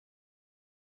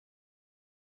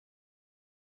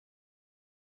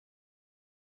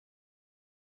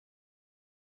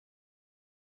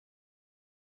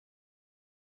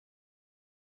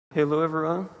Hello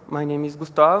everyone, my name is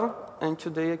Gustavo, and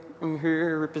today I'm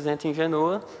here representing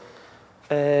Genoa.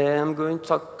 I'm going to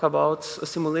talk about a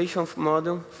simulation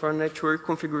model for network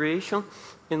configuration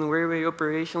and railway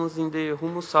operations in the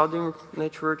Rumo Southern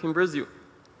network in Brazil.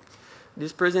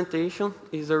 This presentation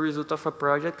is a result of a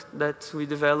project that we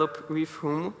developed with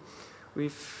Rumo,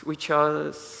 which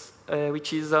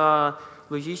is a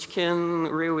logistic and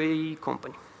railway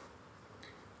company.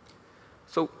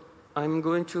 So I'm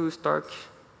going to start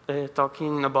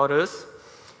talking about us.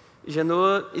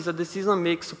 Genoa is a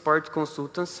decision-making support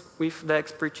consultant with the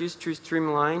expertise to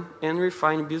streamline and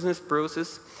refine business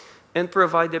process and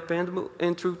provide dependable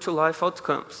and true-to-life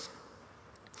outcomes.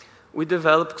 We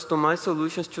develop customized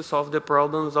solutions to solve the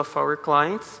problems of our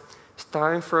clients,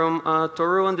 starting from a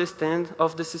thorough understanding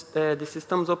of the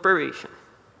system's operation.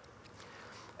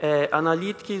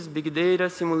 Analytics, big data,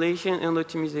 simulation, and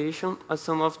optimization are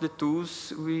some of the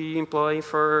tools we employ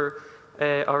for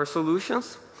our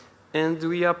solutions, and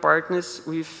we are partners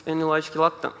with AnyLogic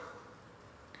Latam.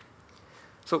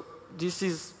 So this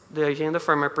is the agenda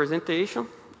for my presentation,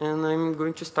 and I'm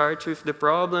going to start with the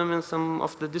problem and some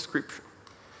of the description.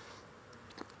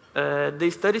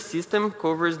 The study system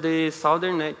covers the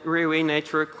Southern Railway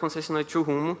Network concessionary to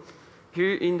Rumo.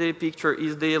 Here in the picture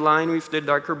is the line with the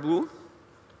darker blue.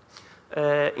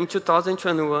 In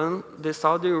 2021, the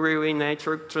Southern Railway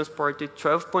Network transported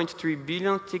 12.3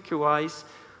 billion TQIs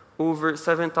over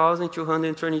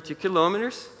 7,222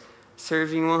 kilometers,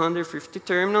 serving 150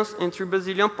 terminals and 3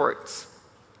 Brazilian ports.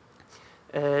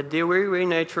 The railway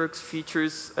network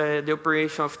features the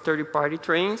operation of third-party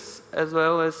trains, as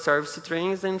well as service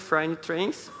trains and freight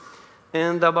trains,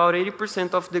 and about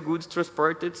 80% of the goods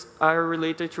transported are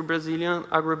related to Brazilian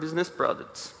agribusiness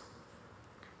products.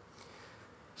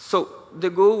 So the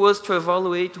goal was to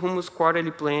evaluate Rumo's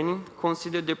quarterly planning,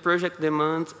 consider the project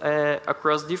demands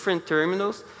across different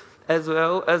terminals, as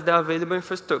well as the available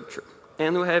infrastructure.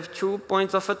 And we have 2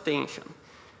 points of attention.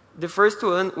 The first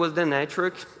one was the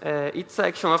network. Each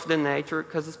section of the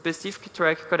network has specific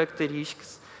track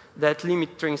characteristics that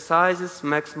limit train sizes,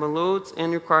 maximum loads,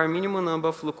 and require minimum number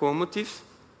of locomotives.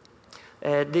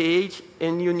 The age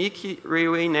and unique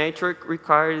railway network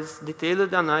requires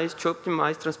detailed analysis to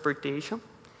optimize transportation.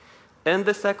 And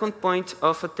the second point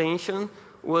of attention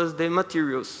was the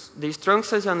materials. The strong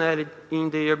seasonality in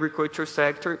the agriculture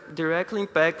sector directly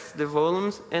impacts the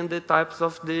volumes and the types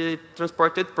of the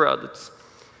transported products.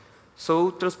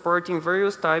 So transporting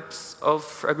various types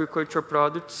of agricultural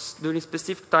products during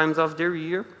specific times of the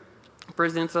year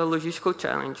presents a logistical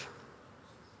challenge.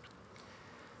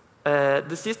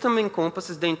 The system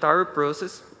encompasses the entire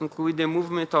process, including the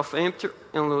movement of empty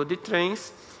and loaded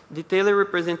trains, detailed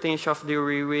representation of the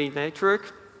railway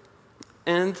network,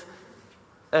 and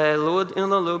load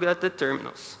and unload at the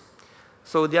terminals.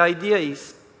 So the idea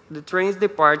is the trains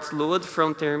depart load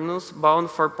from terminals bound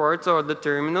for ports or the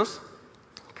terminals,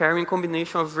 carrying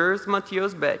combination of various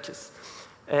materials batches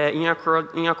in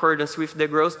accordance with the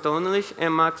gross tonnage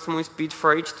and maximum speed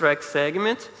for each track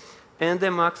segment and the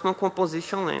maximum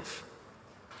composition length.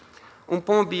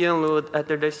 Upon being unloaded at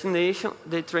their destination,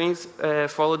 the trains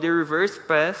follow the reverse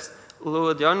path,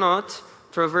 load or not,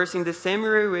 traversing the same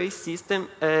railway system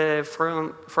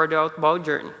for the outbound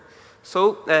journey.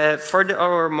 So for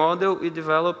our model, we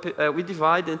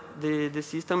divided the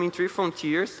system in 3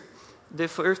 frontiers. The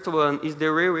first one is the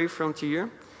railway frontier.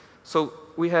 So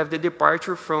we have the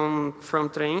departure from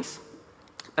trains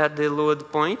at the load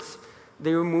points.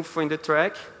 They will move from the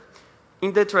track.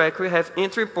 In the track, we have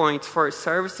entry points for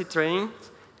service trains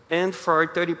and for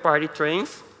third-party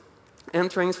trains and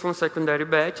trains from secondary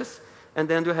batches. And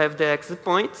then we have the exit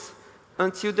points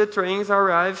until the trains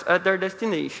arrive at their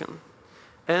destination.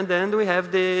 And then we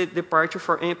have the departure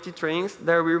for empty trains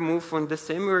that will move from the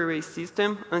same railway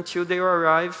system until they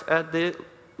arrive at the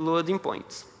loading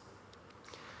points.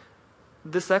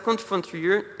 The second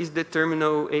frontier is the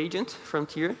terminal agent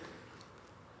frontier.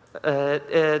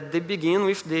 They begin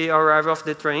with the arrival of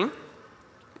the train.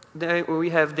 Then we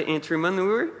have the entry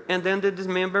maneuver and then the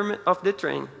dismemberment of the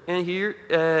train. And here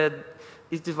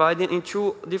is divided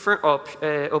into 2 different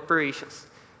operations.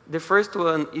 The first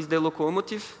one is the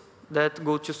locomotive that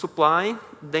go to supply,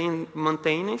 then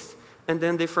maintenance, and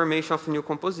then the formation of new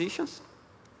compositions.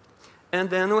 And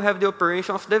then we have the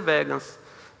operation of the wagons.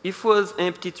 If it was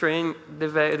empty train, the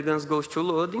wagons goes to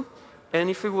loading. And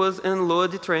if it was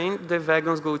unloaded train, the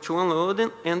wagons go to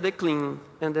unloading and the cleaning.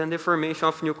 And then the formation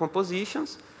of new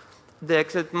compositions, the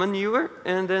exit maneuver,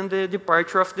 and then the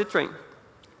departure of the train.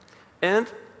 And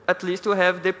at least we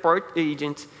have the port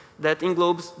agent that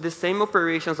englobes the same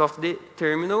operations of the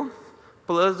terminal,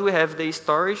 plus we have the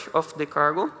storage of the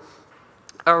cargo,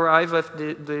 arrive at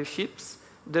the ships,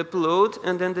 the upload,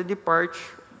 and then the departure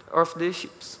of the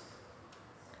ships.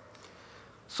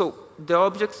 So the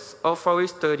objects of our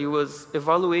study was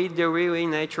evaluate the railway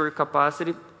network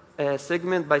capacity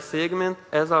segment by segment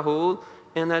as a whole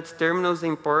and at terminals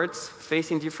and ports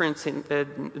facing different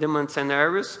demand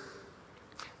scenarios,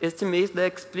 estimate the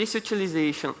explicit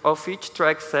utilization of each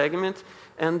track segment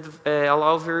and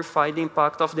allow verify the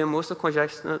impact of the most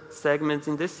congested segments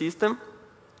in the system,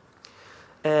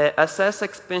 assess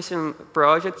expansion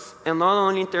projects, and not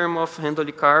only in terms of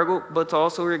handling cargo, but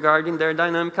also regarding their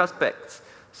dynamic aspects,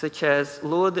 such as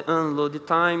load and unload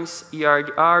times,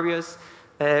 yard areas,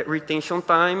 retention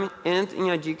time, and in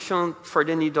addition for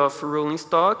the need of rolling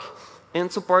stock,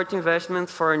 and support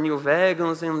investments for new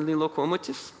wagons and new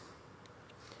locomotives.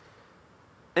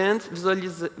 And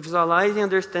visualize and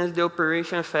understand the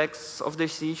operation effects of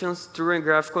decisions through a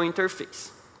graphical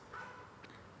interface.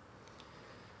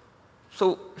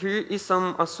 So here is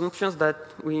some assumptions that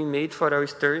we made for our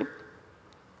study.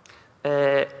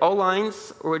 All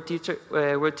lines were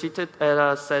treated as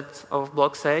a set of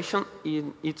block sessions,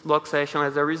 each block session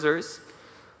as a resource.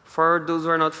 For those who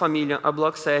are not familiar, a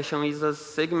block session is a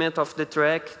segment of the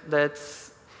track that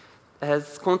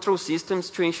has control systems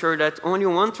to ensure that only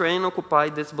one train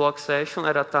occupies this block session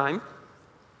at a time.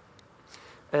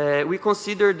 We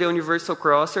consider the universal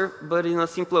crosser, but in a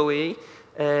simpler way,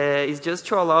 it's just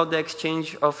to allow the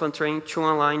exchange of a train to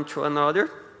one line to another.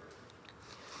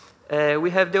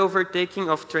 We have the overtaking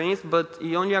of trains, but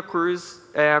it only occurs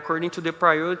according to the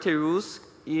priority rules.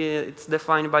 It's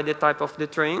defined by the type of the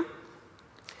train.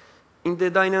 In the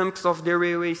dynamics of the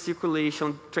railway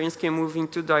circulation, trains can move in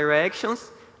two directions,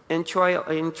 and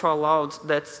to allow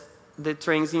that the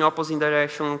trains in opposite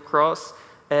direction cross,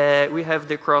 we have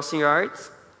the crossing yards.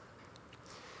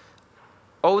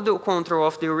 All the control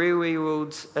of the railway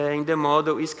roads in the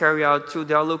model is carried out through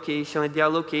the allocation and the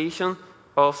allocation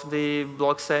of the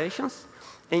block sessions.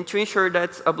 And to ensure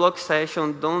that a block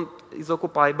session is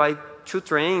occupied by two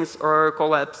trains or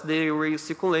collapse the rail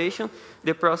circulation,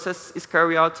 the process is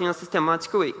carried out in a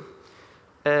systematic way.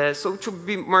 So to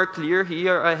be more clear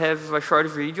here, I have a short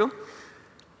video.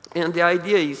 And the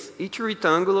idea is each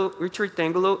rectangle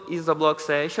is a block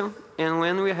session. And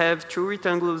when we have two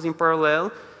rectangles in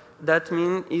parallel, that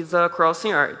means it's a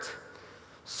crossing yard.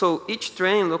 So each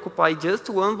train occupies just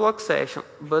one block session.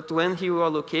 But when he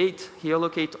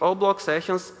allocates all block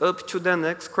sessions up to the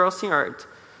next crossing yard.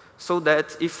 So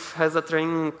that if has a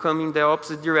train coming the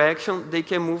opposite direction, they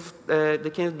can move, they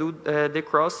can do the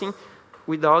crossing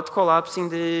without collapsing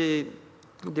the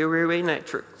railway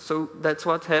network. So that's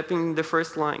what happened in the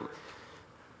first line.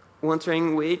 One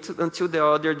train waits until the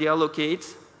other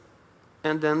deallocates,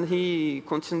 and then he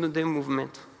continues the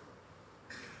movement.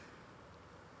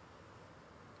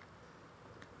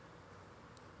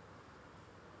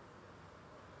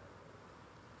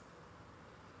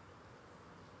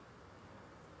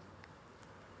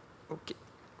 Okay.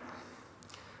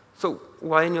 So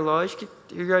why AnyLogic?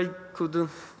 Here I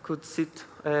could cite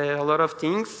a lot of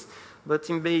things, but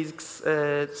in basics,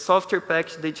 software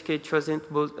package dedicated to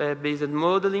agent-based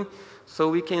modeling, so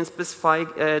we can specify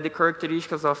the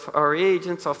characteristics of our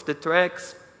agents, of the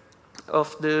tracks,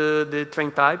 of the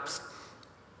train types.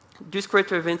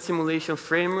 Discrete event simulation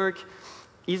framework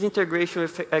is integration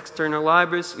with external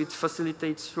libraries, which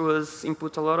facilitates to us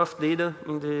input a lot of data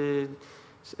in the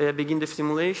begin the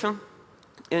simulation,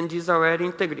 and is already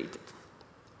integrated.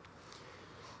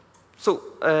 So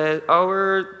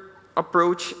our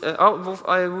approach,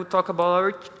 I will talk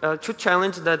about our two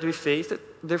challenges that we faced.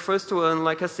 The first one,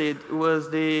 like I said,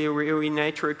 was the railway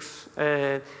networks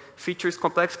features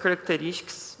complex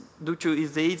characteristics due to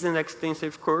its age and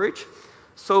extensive coverage.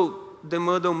 So the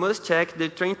model must check the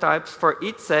train types for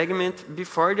each segment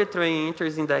before the train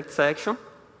enters in that section.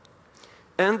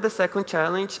 And the second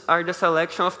challenge are the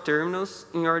selection of terminals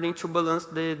in order to balance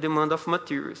the demand of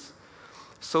materials.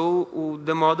 So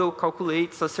the model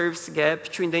calculates a service gap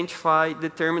to identify the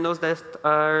terminals that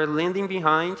are landing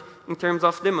behind in terms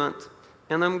of demand.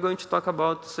 And I'm going to talk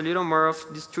about a little more of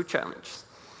these two challenges.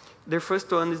 The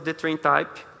first one is the train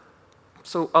type.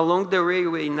 So along the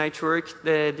railway network,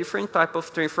 the different type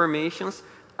of train formations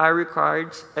are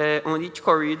required on each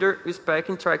corridor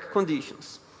respecting track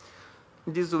conditions.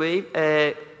 This way,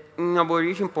 in a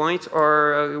origin point,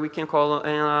 or we can call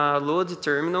a load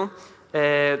terminal,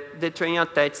 the train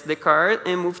attaches the car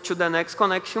and moves to the next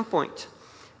connection point.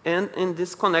 And in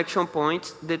this connection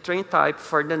point, the train type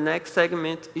for the next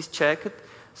segment is checked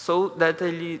so that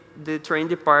the train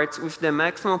departs with the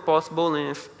maximum possible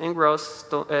length and gross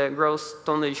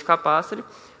tonnage capacity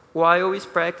while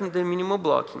respecting the minimal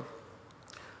blocking.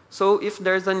 So if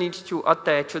there's a need to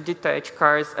attach or detach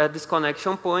cars at this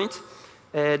connection point,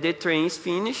 the train is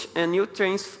finished and new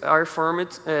trains are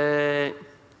formed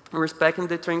respecting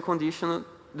the train condition,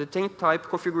 the train type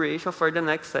configuration for the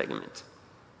next segment.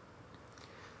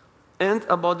 And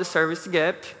about the service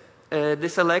gap, the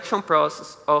selection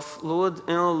process of load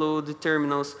and unload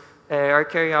terminals are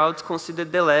carried out consider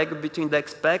the lag between the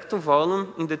expected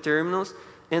volume in the terminals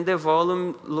and the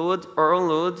volume load or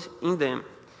unload in them.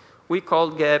 We call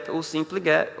gap or simply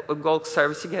gap, or call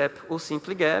service gap or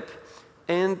simply gap,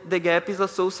 and the gap is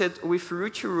associated with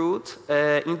route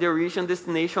in the origin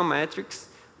destination matrix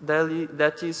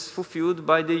that is fulfilled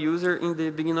by the user in the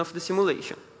beginning of the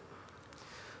simulation.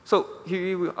 So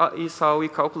here is how we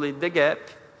calculate the gap,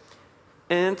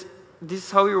 and this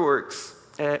is how it works.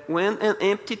 When an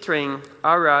empty train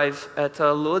arrives at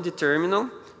a load terminal,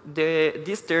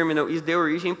 this terminal is the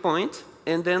origin point,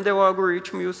 and then the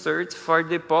algorithm will search for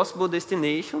the possible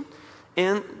destination,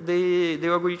 and the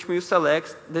algorithm will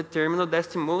select the terminal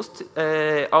that's the most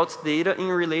out data in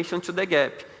relation to the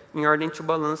gap, in order to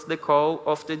balance the call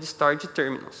of the discharge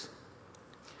terminals.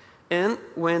 And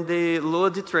when the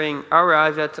load train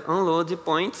arrives at unload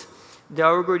point, the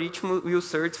algorithm will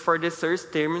search for the source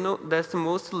terminal that's the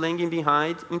most lagging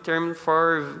behind in terms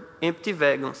for empty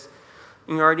wagons,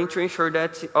 in order to ensure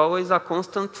that always a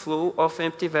constant flow of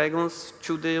empty wagons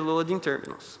to the loading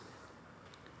terminals.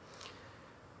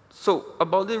 So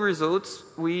about the results,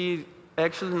 we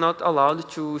actually not allowed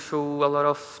to show a lot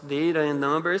of data and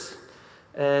numbers.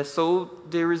 So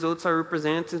the results are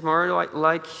represented more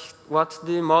like what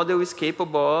the model is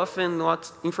capable of and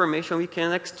what information we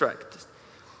can extract.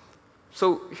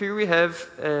 So here we have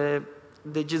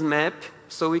the GIS map,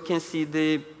 so we can see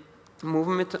the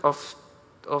movement of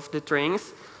the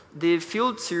trains. The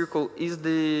filled circle is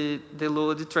the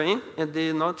load train, and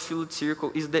the not filled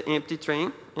circle is the empty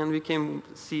train, and we can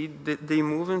see the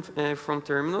movement from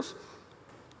terminals.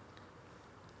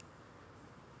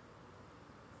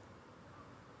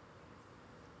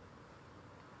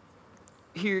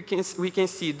 Here we can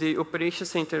see the operation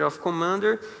center of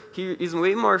Commander. Here is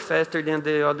way more faster than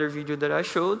the other video that I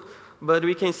showed, but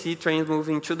we can see trains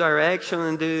moving in two directions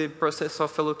and the process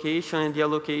of allocation and the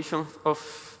allocation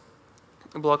of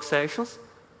block sections.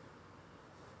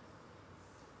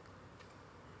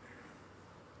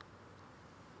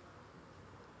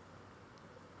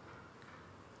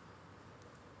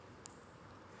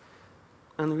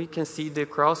 And we can see the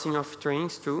crossing of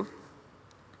trains too.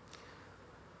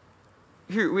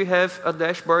 Here we have a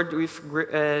dashboard with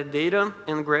data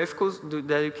and graphics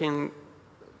that you can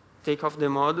take off the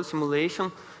model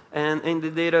simulation. And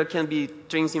the data can be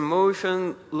trains in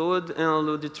motion, load and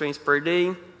unload trains per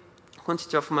day,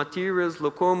 quantity of materials,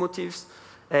 locomotives,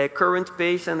 current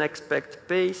pace and expected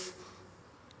pace,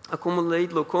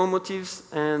 accumulate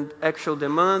locomotives and actual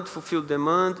demand, fulfilled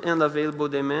demand, and available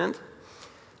demand.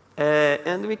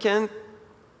 And we can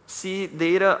see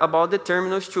data about the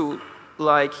terminals too,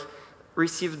 like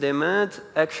receive demand,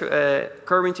 actual,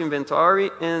 current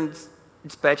inventory, and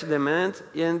dispatch demand.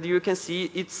 And you can see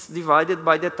it's divided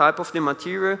by the type of the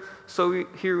material. So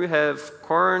here we have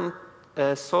corn,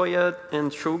 soya,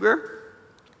 and sugar.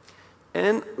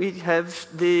 And we have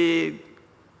the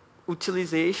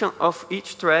utilization of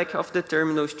each track of the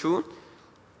terminals too.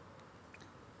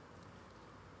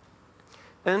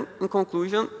 And in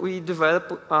conclusion, we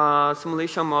developed a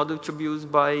simulation model to be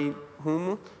used by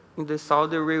Rumo in the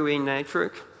Southern Railway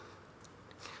network.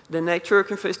 The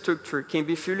network infrastructure can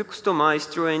be fully customized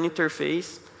through an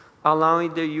interface,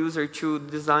 allowing the user to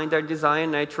design their desired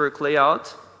network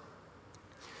layout.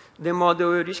 The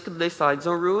model heuristically decides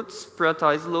on routes,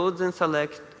 prioritize loads, and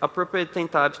select appropriate train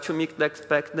types to meet the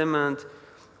expected demand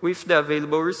with the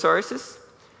available resources.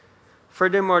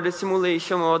 Furthermore, the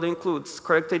simulation model includes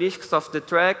characteristics of the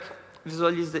track,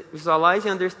 visualize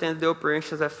and understand the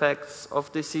operations effects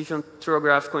of decision through a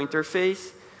graphical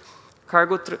interface,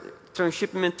 cargo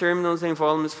transshipment terminals and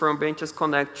volumes from branches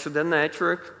connected to the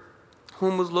network,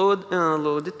 Rumo's load and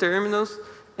unload terminals,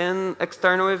 and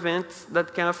external events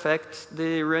that can affect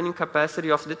the running capacity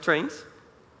of the trains.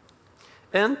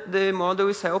 And the model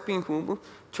is helping Rumo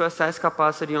to assess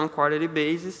capacity on quarterly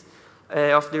basis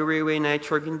of the railway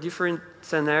network in different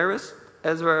scenarios,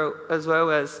 as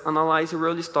well as analyze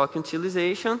rolling stock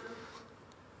utilization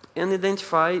and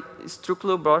identify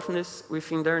structural bottlenecks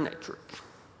within their network.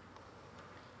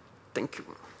 Thank you.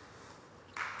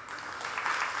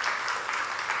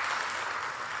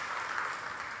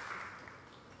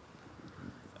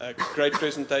 A great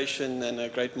presentation and a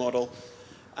great model.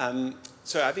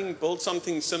 So having built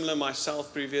something similar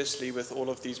myself previously with all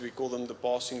of these, we call them the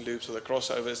passing loops or the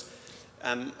crossovers,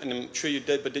 and I'm sure you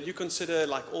did, but did you consider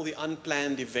like all the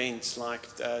unplanned events like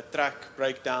track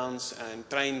breakdowns and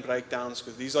train breakdowns?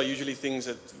 Because these are usually things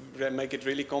that make it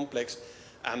really complex.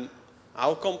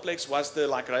 How complex was the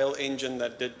like rail engine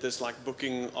that did this like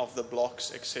booking of the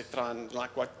blocks, etc., and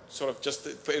like what sort of, just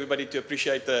for everybody to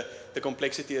appreciate the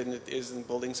complexity that it is in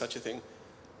building such a thing?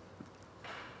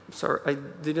 Sorry, I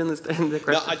didn't understand the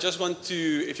question. No, I just want to,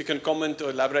 if you can comment or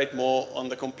elaborate more on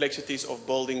the complexities of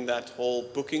building that whole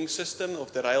booking system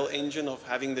of the rail engine, of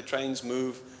having the trains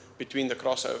move between the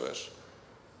crossovers.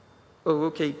 Oh,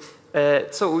 okay.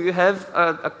 So you have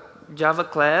a Java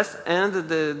class and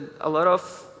a lot of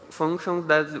functions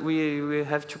that we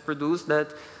have to produce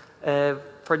that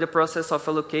for the process of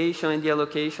allocation and the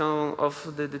allocation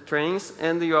of the trains.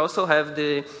 And you also have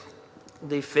the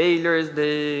failures,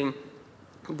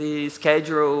 the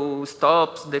schedule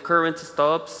stops, the current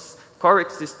stops,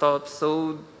 correct stops.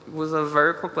 So it was a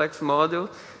very complex model,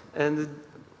 and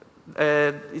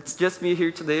it's just me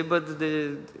here today, but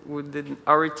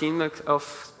our team of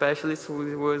specialists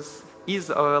is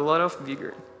a lot of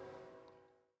bigger.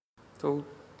 So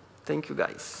thank you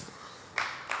guys.